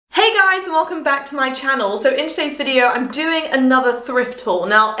guys, and welcome back to my channel. So in today's video I'm doing another thrift haul.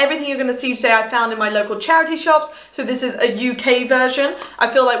 Now everything you're going to see today I found in my local charity shops, so this is a UK version. I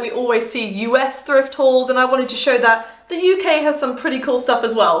feel like we always see US thrift hauls and I wanted to show that the UK has some pretty cool stuff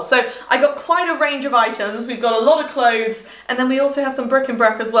as well. So I got quite a range of items. We've got a lot of clothes and then we also have some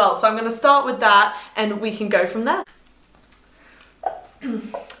bric-a-brac as well. So I'm going to start with that and we can go from there.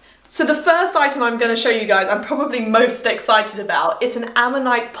 So the first item I'm going to show you guys I'm probably most excited about. It's an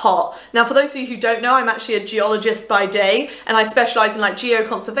ammonite pot. Now for those of you who don't know, I'm actually a geologist by day and I specialise in like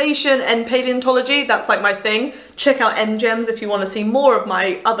geoconservation and paleontology. That's like my thing. Check out NGEMS if you want to see more of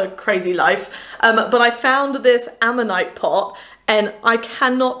my other crazy life. But I found this ammonite pot and I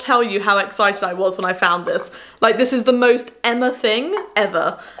cannot tell you how excited I was when I found this. Like, this is the most Emma thing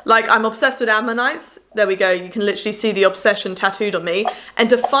ever. Like, I'm obsessed with ammonites. There we go, you can literally see the obsession tattooed on me. And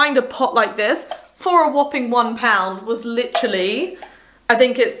to find a pot like this for a whopping £1 was literally, I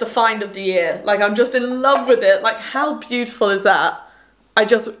think it's the find of the year. Like, I'm just in love with it. Like, how beautiful is that?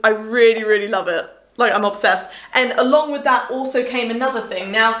 I really, really love it. Like, I'm obsessed. And along with that also came another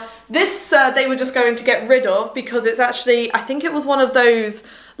thing. Now, this they were just going to get rid of because it's actually, I think it was one of those,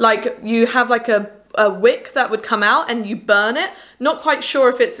 like, you have like a wick that would come out and you burn it. Not quite sure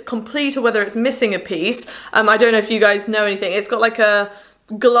if it's complete or whether it's missing a piece. I don't know if you guys know anything. It's got like a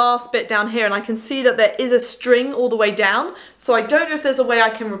glass bit down here and I can see that there is a string all the way down, so I don't know if there's a way I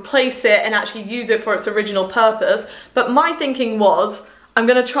can replace it and actually use it for its original purpose. But my thinking was, I'm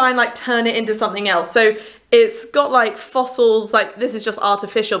gonna try and like turn it into something else. So it's got like fossils, like this is just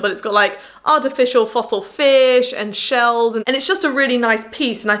artificial, but it's got like artificial fossil fish and shells, and it's just a really nice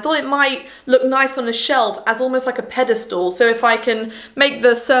piece. And I thought it might look nice on a shelf as almost like a pedestal. So if I can make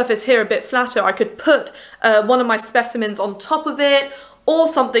the surface here a bit flatter, I could put one of my specimens on top of it, or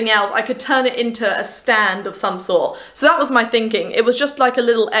something else. I could turn it into a stand of some sort. So that was my thinking. It was just like a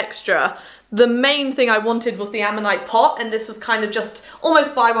little extra. The main thing I wanted was the ammonite pot, and this was kind of just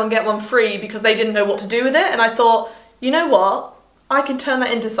almost buy one get one free because they didn't know what to do with it. And I thought, you know what? I can turn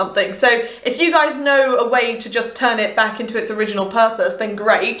that into something. So if you guys know a way to just turn it back into its original purpose, then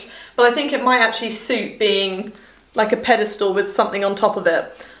great. But I think it might actually suit being like a pedestal with something on top of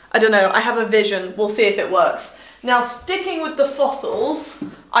it. I don't know, I have a vision. We'll see if it works. Now, sticking with the fossils,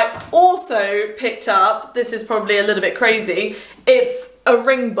 I also picked up, this is probably a little bit crazy, it's a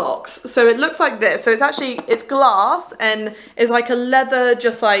ring box. So it looks like this. So it's glass and it's like a leather,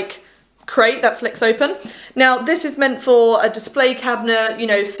 just like crate that flicks open. Now, this is meant for a display cabinet, you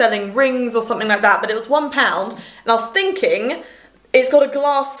know, selling rings or something like that, but it was £1. And I was thinking, it's got a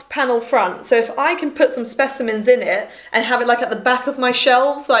glass panel front, so if I can put some specimens in it and have it like at the back of my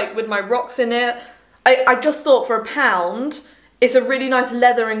shelves, like with my rocks in it, I just thought for £1, it's a really nice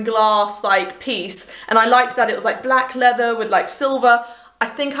leather and glass like piece, and I liked that it was like black leather with like silver. I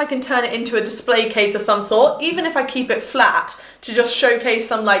think I can turn it into a display case of some sort, even if I keep it flat, to just showcase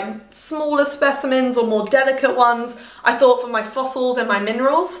some like smaller specimens or more delicate ones. I thought for my fossils and my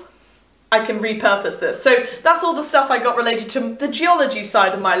minerals, I can repurpose this. So that's all the stuff I got related to the geology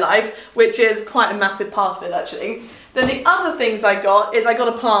side of my life, which is quite a massive part of it actually. Then the other things I got is I got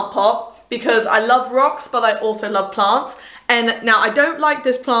a plant pot, because I love rocks, but I also love plants. And now I don't like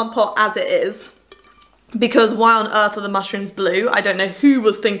this plant pot as it is, because why on earth are the mushrooms blue? I don't know who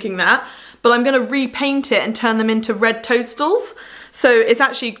was thinking that, but I'm gonna repaint it and turn them into red toadstools. So it's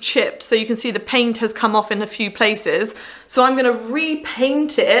actually chipped, so you can see the paint has come off in a few places. So I'm gonna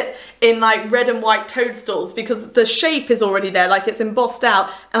repaint it in like red and white toadstools because the shape is already there, like it's embossed out,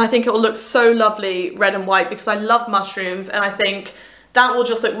 and I think it will look so lovely red and white because I love mushrooms, and I think that will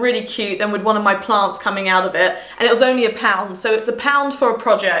just look really cute then with one of my plants coming out of it. And it was only £1, so it's £1 for a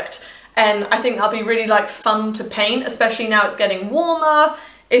project. And I think that'll be really like fun to paint, especially now it's getting warmer.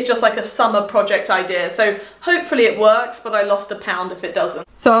 It's just like a summer project idea. So hopefully it works, but I lost £1 if it doesn't.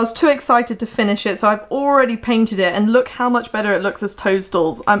 So I was too excited to finish it, so I've already painted it, and look how much better it looks as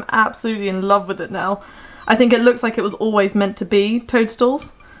toadstools. I'm absolutely in love with it now. I think it looks like it was always meant to be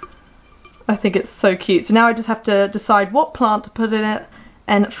toadstools. I think it's so cute. So now I just have to decide what plant to put in it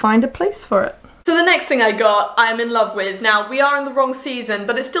and find a place for it. So the next thing I got, I'm in love with. Now, we are in the wrong season,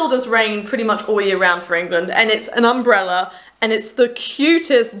 but it still does rain pretty much all year round for England, and it's an umbrella, and it's the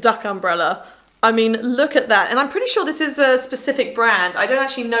cutest duck umbrella. I mean, look at that. And I'm pretty sure this is a specific brand. I don't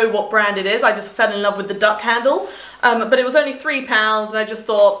actually know what brand it is. I just fell in love with the duck handle. But it was only £3, and I just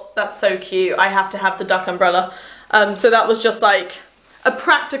thought, that's so cute. I have to have the duck umbrella. So that was just like a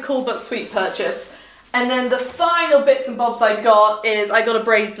practical but sweet purchase. And then the final bits and bobs I got is I got a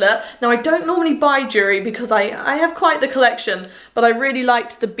bracelet. Now I don't normally buy jewelry because I have quite the collection, but I really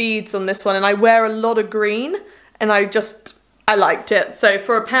liked the beads on this one, and I wear a lot of green, and I I liked it. So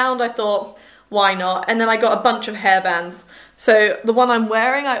for £1 I thought, why not? And then I got a bunch of hairbands. So the one I'm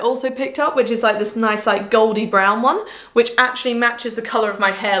wearing I also picked up, which is like this nice like goldy brown one, which actually matches the colour of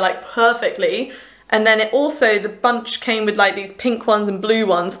my hair like perfectly. And then it also, the bunch came with like these pink ones and blue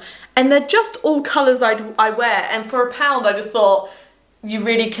ones, and they're just all colours I wear. And for £1 I just thought, you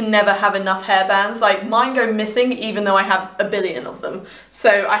really can never have enough hairbands. Like mine go missing even though I have a billion of them.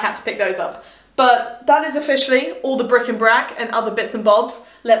 So I had to pick those up. But that is officially all the bric-a-brac and other bits and bobs.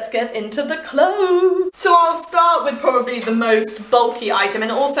 Let's get into the clothes. So I'll start with probably the most bulky item,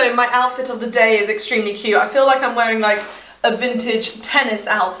 and also my outfit of the day is extremely cute. I feel like I'm wearing like a vintage tennis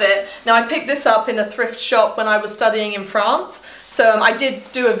outfit. Now I picked this up in a thrift shop when I was studying in France. So I did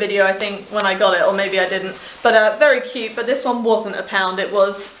do a video I think when I got it, or maybe I didn't. But very cute, but this one wasn't £1. It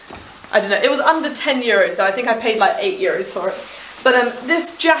was, I don't know, it was under 10 euros. So I think I paid like 8 euros for it. But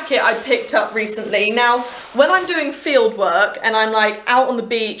this jacket I picked up recently. Now, when I'm doing field work and I'm like out on the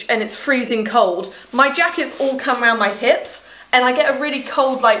beach and it's freezing cold, my jackets all come around my hips and I get a really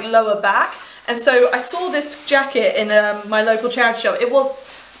cold like lower back. And so I saw this jacket in my local charity shop. It was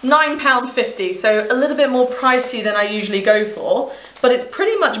 £9.50, so a little bit more pricey than I usually go for. But it's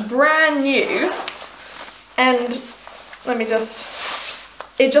pretty much brand new. And let me just...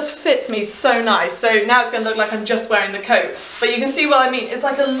 It just fits me so nice. So now it's going to look like I'm just wearing the coat. But you can see what I mean. It's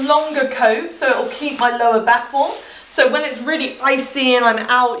like a longer coat, so it'll keep my lower back warm. So when it's really icy and I'm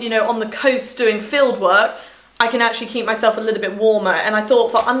out, you know, on the coast doing field work, I can actually keep myself a little bit warmer. And I thought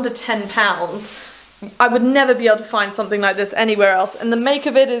for under £10, I would never be able to find something like this anywhere else. And the make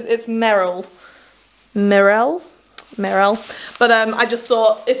of it is, it's Merrell. But I just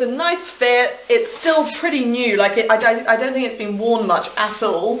thought it's a nice fit. It's still pretty new. Like I don't think it's been worn much at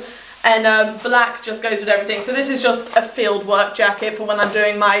all. And black just goes with everything. So this is just a field work jacket for when I'm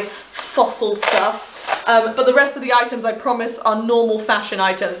doing my fossil stuff. But the rest of the items I promise are normal fashion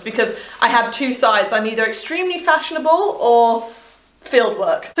items, because I have two sides. I'm either extremely fashionable or field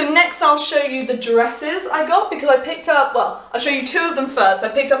work. So next I'll show you the dresses I got, because I picked up, well, I'll show you two of them first. I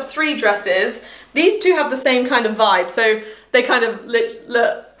picked up 3 dresses. These two have the same kind of vibe, so they kind of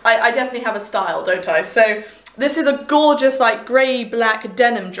look, I definitely have a style, don't I? So this is a gorgeous like grey black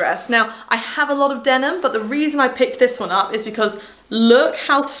denim dress. Now I have a lot of denim, but the reason I picked this one up is because look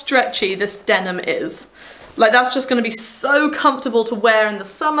how stretchy this denim is. Like that's just going to be so comfortable to wear in the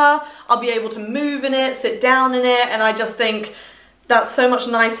summer. I'll be able to move in it, sit down in it, and I just think that's so much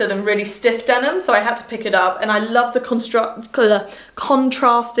nicer than really stiff denim, so I had to pick it up. And I love the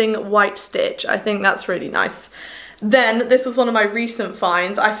contrasting white stitch. I think that's really nice. Then, this was one of my recent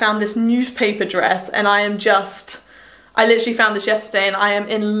finds. I found this newspaper dress, and I literally found this yesterday, and I am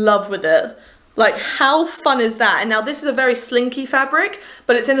in love with it. Like, how fun is that? And now this is a very slinky fabric,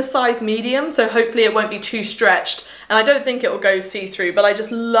 but it's in a size medium, so hopefully it won't be too stretched. And I don't think it will go see-through, but I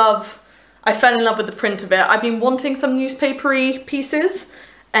fell in love with the print of it. I've been wanting some newspapery pieces,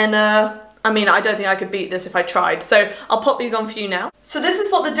 and I mean, I don't think I could beat this if I tried. So I'll pop these on for you now. So this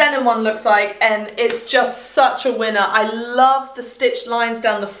is what the denim one looks like, and it's just such a winner. I love the stitched lines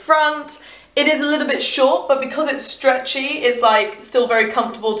down the front. It is a little bit short, but because it's stretchy, it's like still very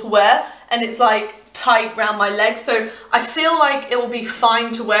comfortable to wear, and it's like tight around my legs, so I feel like it will be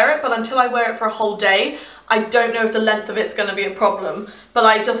fine to wear it, but until I wear it for a whole day, I don't know if the length of it's going to be a problem. But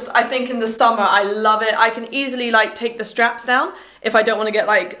I think in the summer I love it. I can easily like take the straps down if I don't want to get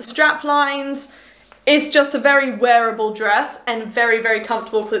like strap lines. It's just a very wearable dress and very, very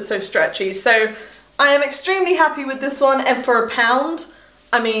comfortable because it's so stretchy. So I am extremely happy with this one, and for £1,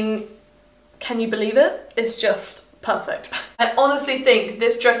 I mean, can you believe it? It's just perfect. I honestly think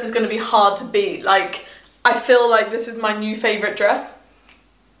this dress is going to be hard to beat. Like, I feel like this is my new favourite dress.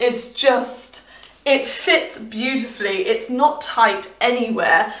 It's just, it fits beautifully. It's not tight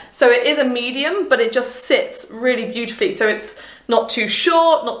anywhere. So it is a medium, but it just sits really beautifully. So it's not too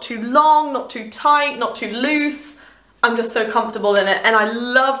short, not too long, not too tight, not too loose. I'm just so comfortable in it, and I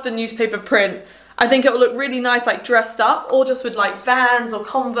love the newspaper print. I think it will look really nice like dressed up, or just with like Vans or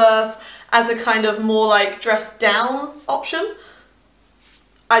Converse as a kind of more like dressed down option.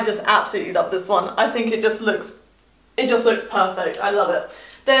 I just absolutely love this one. I think it just looks perfect. I love it.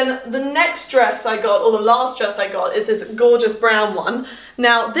 Then the next dress I got, or the last dress I got, is this gorgeous brown one.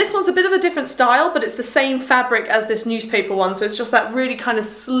 Now this one's a bit of a different style, but it's the same fabric as this newspaper one, so it's just that really kind of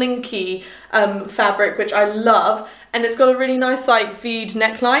slinky fabric, which I love, and it's got a really nice like V'd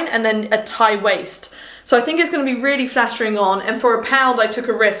neckline and then a tie waist. So I think it's going to be really flattering on, and for £1 I took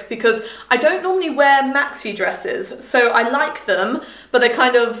a risk because I don't normally wear maxi dresses, so I like them, but they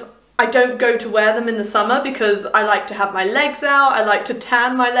kind of, I don't go to wear them in the summer because I like to have my legs out, I like to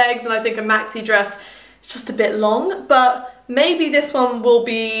tan my legs, and I think a maxi dress is just a bit long. But maybe this one will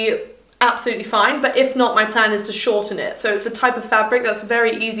be absolutely fine, but if not, my plan is to shorten it. So it's the type of fabric that's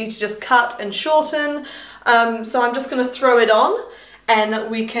very easy to just cut and shorten. So I'm just going to throw it on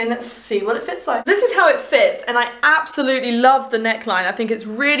and we can see what it fits like. This is how it fits, and I absolutely love the neckline. I think it's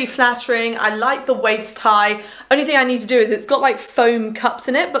really flattering. I like the waist tie. Only thing I need to do is it's got like foam cups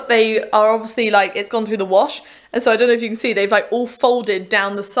in it, but they are obviously like, it's gone through the wash. And so I don't know if you can see, they've like all folded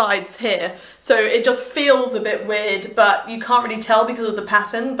down the sides here. So it just feels a bit weird, but you can't really tell because of the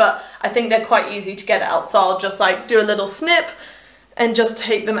pattern, but I think they're quite easy to get out. So I'll just like do a little snip and just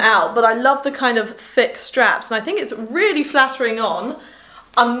take them out. But I love the kind of thick straps, and I think it's really flattering on.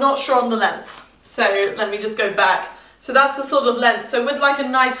 I'm not sure on the length, so let me just go back. So that's the sort of length. So with like a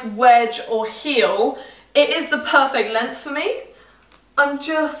nice wedge or heel, it is the perfect length for me.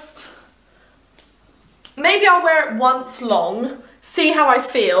 Maybe I'll wear it once long, see how I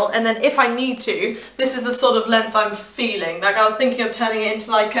feel, and then if I need to, this is the sort of length I'm feeling. Like I was thinking of turning it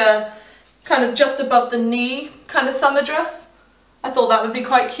into like a kind of just above the knee kind of summer dress. I thought that would be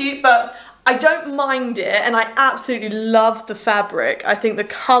quite cute, but I don't mind it, and I absolutely love the fabric. I think the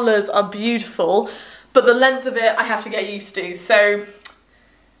colours are beautiful, but the length of it I have to get used to. So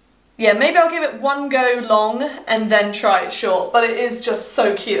yeah, maybe I'll give it one go long and then try it short, but it is just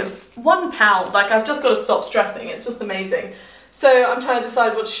so cute. £1, like I've just got to stop stressing, it's just amazing. So I'm trying to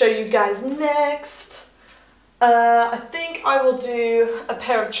decide what to show you guys next. I think I will do a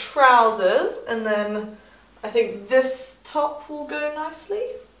pair of trousers, and then I think this top will go nicely.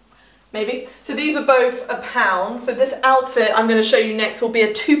 Maybe. So these are both £1. So this outfit I'm going to show you next will be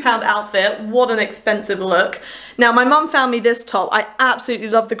a £2 outfit. What an expensive look. Now my mum found me this top. I absolutely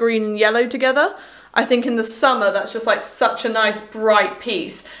love the green and yellow together. I think in the summer that's just like such a nice bright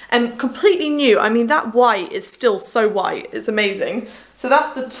piece. And completely new. I mean, that white is still so white. It's amazing. So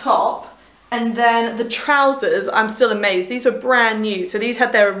that's the top. And then the trousers, I'm still amazed. These are brand new. So these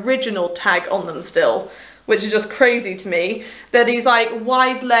had their original tag on them still, which is just crazy to me. They're these like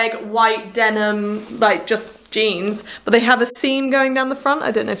wide leg, white denim, like just jeans, but they have a seam going down the front.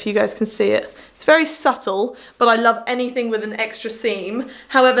 I don't know if you guys can see it. It's very subtle, but I love anything with an extra seam.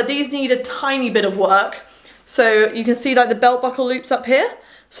 However, these need a tiny bit of work. So you can see like the belt buckle loops up here.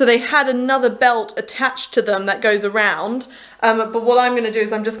 So they had another belt attached to them that goes around. But what I'm going to do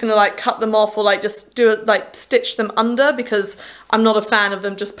is I'm just going to like cut them off, or like just do it, like stitch them under, because I'm not a fan of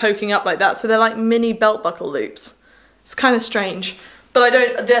them just poking up like that. So they're like mini belt buckle loops. It's kind of strange. But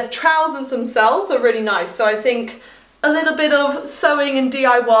the trousers themselves are really nice. So I think a little bit of sewing and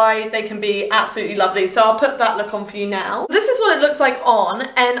DIY, they can be absolutely lovely. So I'll put that look on for you now. This is what it looks like on,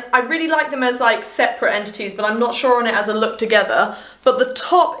 and I really like them as like separate entities, but I'm not sure on it as a look together. But the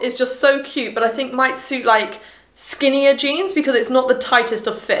top is just so cute, but I think might suit like skinnier jeans because it's not the tightest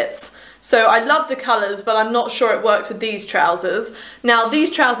of fits. So I love the colours, but I'm not sure it works with these trousers. Now these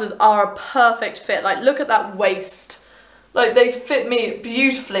trousers are a perfect fit. Like look at that waist. Like they fit me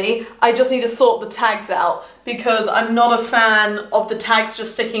beautifully. I just need to sort the tags out because I'm not a fan of the tags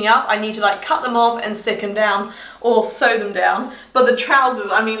just sticking up. I need to like cut them off and stick them down or sew them down. But the trousers,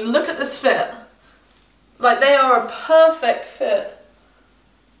 I mean, look at this fit. Like they are a perfect fit.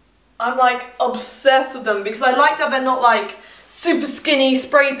 I'm like obsessed with them because I like that they're not like super skinny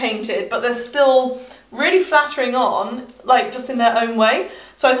spray painted, but they're still really flattering on, like just in their own way.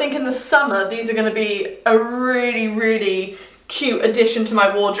 So I think in the summer these are going to be a really, really cute addition to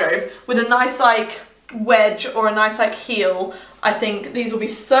my wardrobe with a nice like wedge or a nice like heel. I think these will be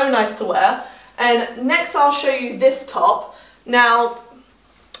so nice to wear. And next I'll show you this top. Now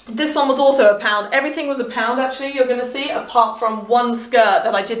this one was also £1. Everything was £1 actually, you're going to see, apart from one skirt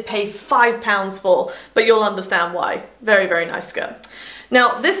that I did pay £5 for, but you'll understand why. Very, very nice skirt.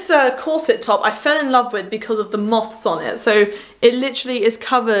 Now this corset top I fell in love with because of the moths on it. So it literally is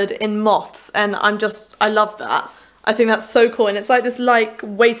covered in moths, and I love that. I think that's so cool, and it's like this like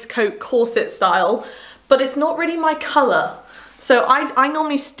waistcoat corset style, but it's not really my colour. So I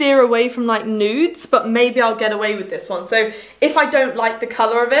normally steer away from like nudes, but maybe I'll get away with this one. So if I don't like the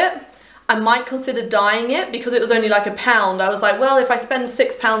colour of it, I might consider dyeing it because it was only like £1. I was like, well, if I spend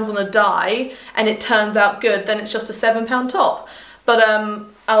 £6 on a dye and it turns out good, then it's just a £7 top. But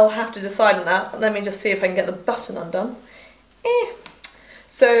I'll have to decide on that. Let me just see if I can get the button undone.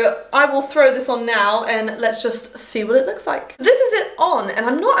 So I will throw this on now and let's just see what it looks like. This is it on, and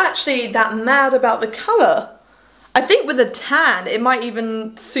I'm not actually that mad about the colour. I think with a tan, it might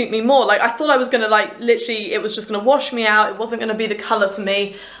even suit me more. Like, I thought I was gonna like, literally, it was just gonna wash me out. It wasn't gonna be the colour for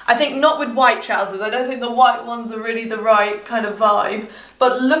me. I think not with white trousers. I don't think the white ones are really the right kind of vibe.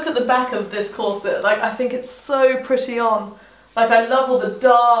 But look at the back of this corset. Like, I think it's so pretty on. Like, I love all the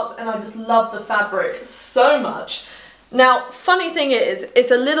darts and I just love the fabric so much. Now, funny thing is,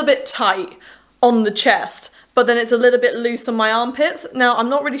 it's a little bit tight on the chest, but then it's a little bit loose on my armpits. Now, I'm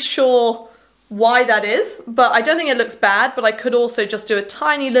not really sure why that is, but I don't think it looks bad, but I could also just do a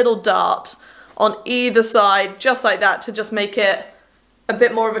tiny little dart on either side, just like that, to just make it a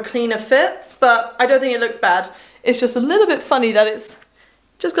bit more of a cleaner fit, but I don't think it looks bad. It's just a little bit funny that it's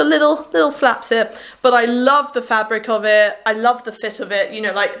just got little flaps here, but I love the fabric of it. I love the fit of it, you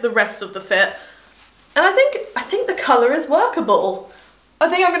know, like the rest of the fit. And I think the colour is workable. I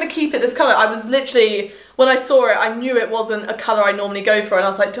think I'm going to keep it this colour. I was literally, when I saw it, I knew it wasn't a colour I normally go for, and I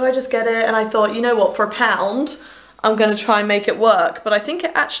was like, do I just get it? And I thought, you know what, for £1, I'm going to try and make it work, but I think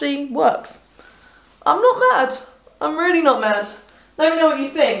it actually works. I'm not mad. I'm really not mad. Let me know what you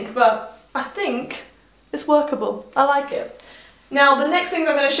think, but I think it's workable. I like it. Now, the next things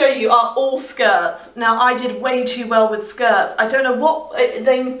I'm going to show you are all skirts. Now, I did way too well with skirts. I don't know what,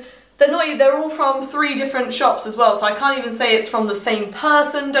 they're all from 3 different shops as well, so I can't even say it's from the same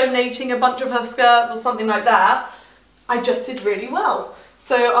person donating a bunch of her skirts or something like that. I just did really well.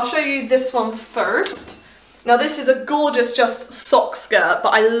 So I'll show you this one first. Now, this is a gorgeous just sock skirt, but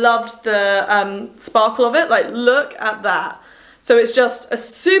I loved the sparkle of it. Like, look at that. So it's just a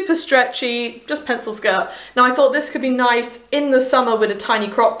super stretchy, just pencil skirt. Now, I thought this could be nice in the summer with a tiny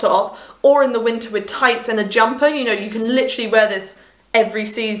crop top, or in the winter with tights and a jumper. You know, you can literally wear this every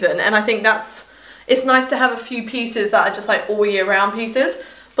season, and I think it's nice to have a few pieces that are just like all year round pieces,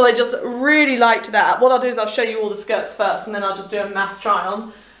 but I just really liked that. What I'll do is I'll show you all the skirts first, and then I'll just do a mass try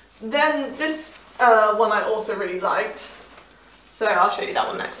on. Then this one I also really liked, so I'll show you that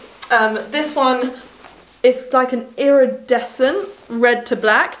one next. This one is like an iridescent red to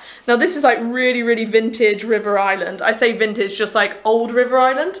black. Now, this is like really vintage River Island. I say vintage, just like old River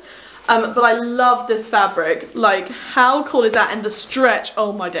Island. But I love this fabric. Like, how cool is that? And the stretch,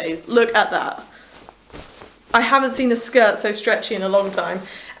 oh my days, look at that. I haven't seen a skirt so stretchy in a long time.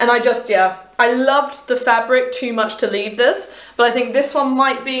 And yeah, I loved the fabric too much to leave this, but I think this one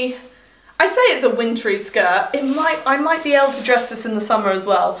might be, I say it's a wintry skirt. I might be able to dress this in the summer as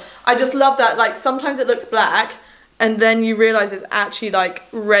well. I just love that, like, sometimes it looks black, and then you realize it's actually like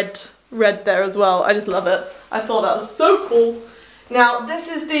red there as well. I just love it. I thought that was so cool. Now, this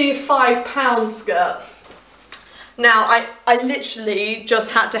is the £5 skirt. Now, I literally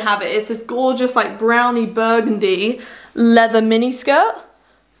just had to have it. It's this gorgeous, like, browny burgundy leather mini skirt,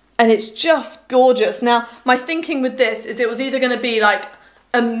 and it's just gorgeous. Now, my thinking with this is it was either going to be like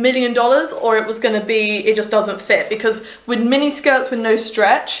 $1 million, or it was going to be, it just doesn't fit, because with mini skirts with no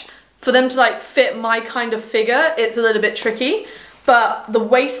stretch, for them to like fit my kind of figure, it's a little bit tricky. But the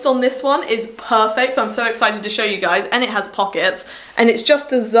waist on this one is perfect, so I'm so excited to show you guys. And it has pockets, and it's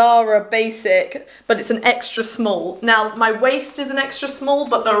just a Zara basic, but it's an extra small. Now, my waist is an extra small,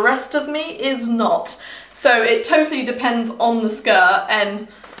 but the rest of me is not. So it totally depends on the skirt, and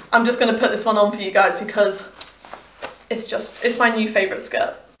I'm just going to put this one on for you guys because it's my new favourite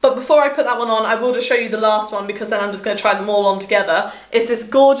skirt. But before I put that one on, I will just show you the last one, because then I'm just going to try them all on together. It's this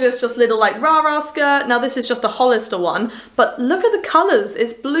gorgeous, just little like rah-rah skirt. Now, this is just a Hollister one, but look at the colours.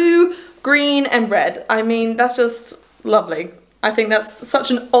 It's blue, green and red. I mean, that's just lovely. I think that's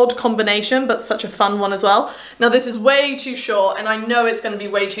such an odd combination, but such a fun one as well. Now, this is way too short, and I know it's going to be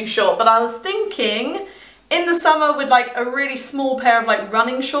way too short, but I was thinking in the summer with like a really small pair of like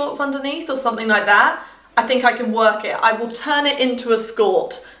running shorts underneath or something like that, I think I can work it. I will turn it into a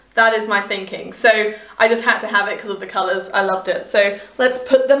skirt. That is my thinking. So I just had to have it because of the colours. I loved it. So let's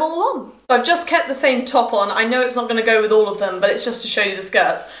put them all on. So I've just kept the same top on. I know it's not going to go with all of them, but it's just to show you the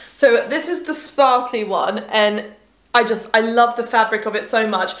skirts. So this is the sparkly one, and I love the fabric of it so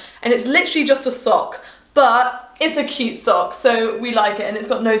much. And it's literally just a sock, but it's a cute sock, so we like it. And it's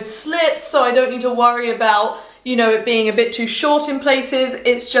got no slits, so I don't need to worry about, you know, it being a bit too short in places.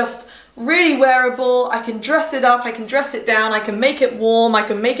 It's just really wearable. I can dress it up, I can dress it down, I can make it warm, I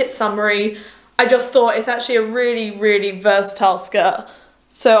can make it summery. I just thought it's actually a really versatile skirt.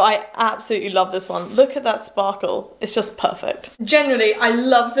 So I absolutely love this one. Look at that sparkle. It's just perfect. Generally, I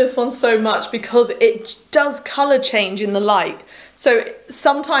love this one so much because it does colour change in the light. So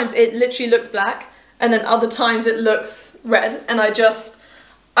sometimes it literally looks black, and then other times it looks red, and I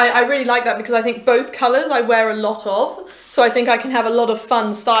really like that because I think both colours I wear a lot of, so I think I can have a lot of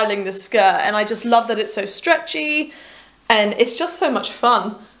fun styling this skirt, and I just love that it's so stretchy, and it's just so much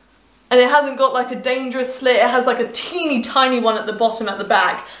fun. And it hasn't got like a dangerous slit, it has like a teeny tiny one at the bottom at the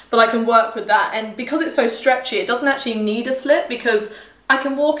back, but I can work with that, and because it's so stretchy it doesn't actually need a slit because I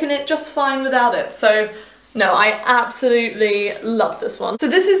can walk in it just fine without it. So No, I absolutely love this one. So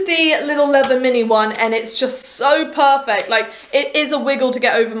this is the little leather mini one, and it's just so perfect. Like, it is a wiggle to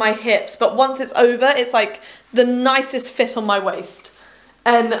get over my hips, but once it's over, it's like the nicest fit on my waist.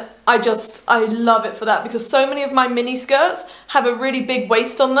 And I love it for that, because so many of my mini skirts have a really big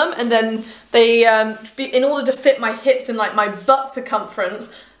waist on them, and then they, in order to fit my hips and like my butt circumference,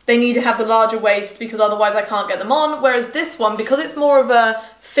 they need to have the larger waist, because otherwise I can't get them on. Whereas this one, because it's more of a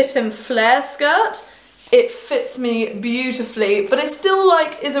fit and flare skirt, it fits me beautifully, but it still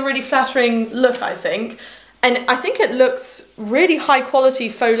like is a really flattering look, I think. And I think it looks really high quality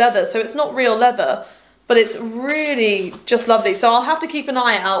faux leather, so it's not real leather, but it's really just lovely. So I'll have to keep an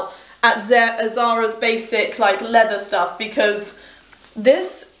eye out at Zara's basic like leather stuff, because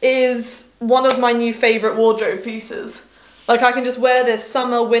this is one of my new favorite wardrobe pieces. Like, I can just wear this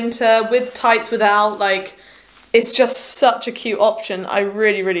summer, winter, with tights, without, like, it's just such a cute option. I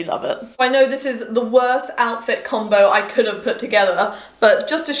really, really love it. I know this is the worst outfit combo I could have put together, but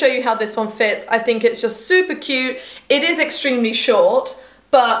just to show you how this one fits, I think it's just super cute. It is extremely short,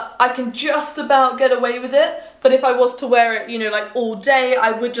 but I can just about get away with it. But if I was to wear it, you know, like all day,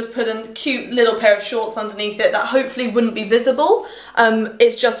 I would just put a cute little pair of shorts underneath it that hopefully wouldn't be visible.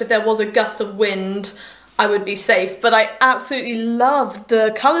 It's just if there was a gust of wind, I would be safe. But I absolutely love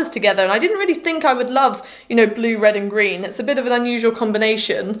the colours together, and I didn't really think I would love, you know, blue, red and green. It's a bit of an unusual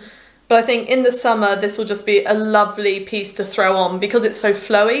combination, but I think in the summer this will just be a lovely piece to throw on, because it's so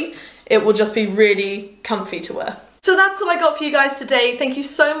flowy. It will just be really comfy to wear. So that's all I got for you guys today. Thank you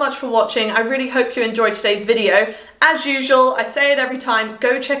so much for watching. I really hope you enjoyed today's video. As usual, I say it every time,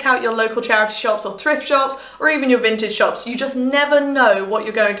 go check out your local charity shops or thrift shops, or even your vintage shops. You just never know what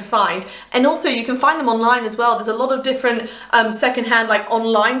you're going to find. And also you can find them online as well. There's a lot of different secondhand like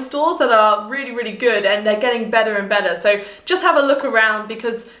online stores that are really, really good, and they're getting better and better. So just have a look around,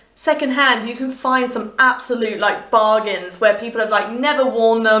 because secondhand, you can find some absolute like bargains where people have like never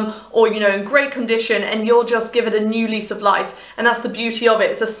worn them, or you know, in great condition, and you'll just give it a new lease of life. And that's the beauty of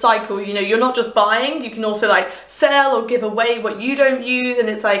it. It's a cycle, you know, you're not just buying, you can also like sell or give away what you don't use, and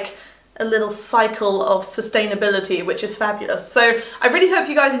it's like a little cycle of sustainability, which is fabulous. So I really hope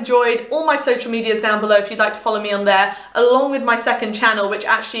you guys enjoyed. All my social media is down below if you'd like to follow me on there, along with my second channel, which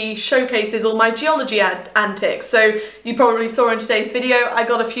actually showcases all my geology antics. So you probably saw in today's video, I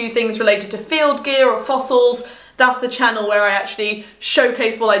got a few things related to field gear or fossils. That's the channel where I actually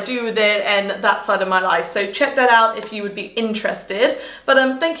showcase what I do with it and that side of my life. So check that out if you would be interested.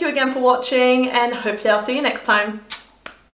 But thank you again for watching, and hopefully I'll see you next time.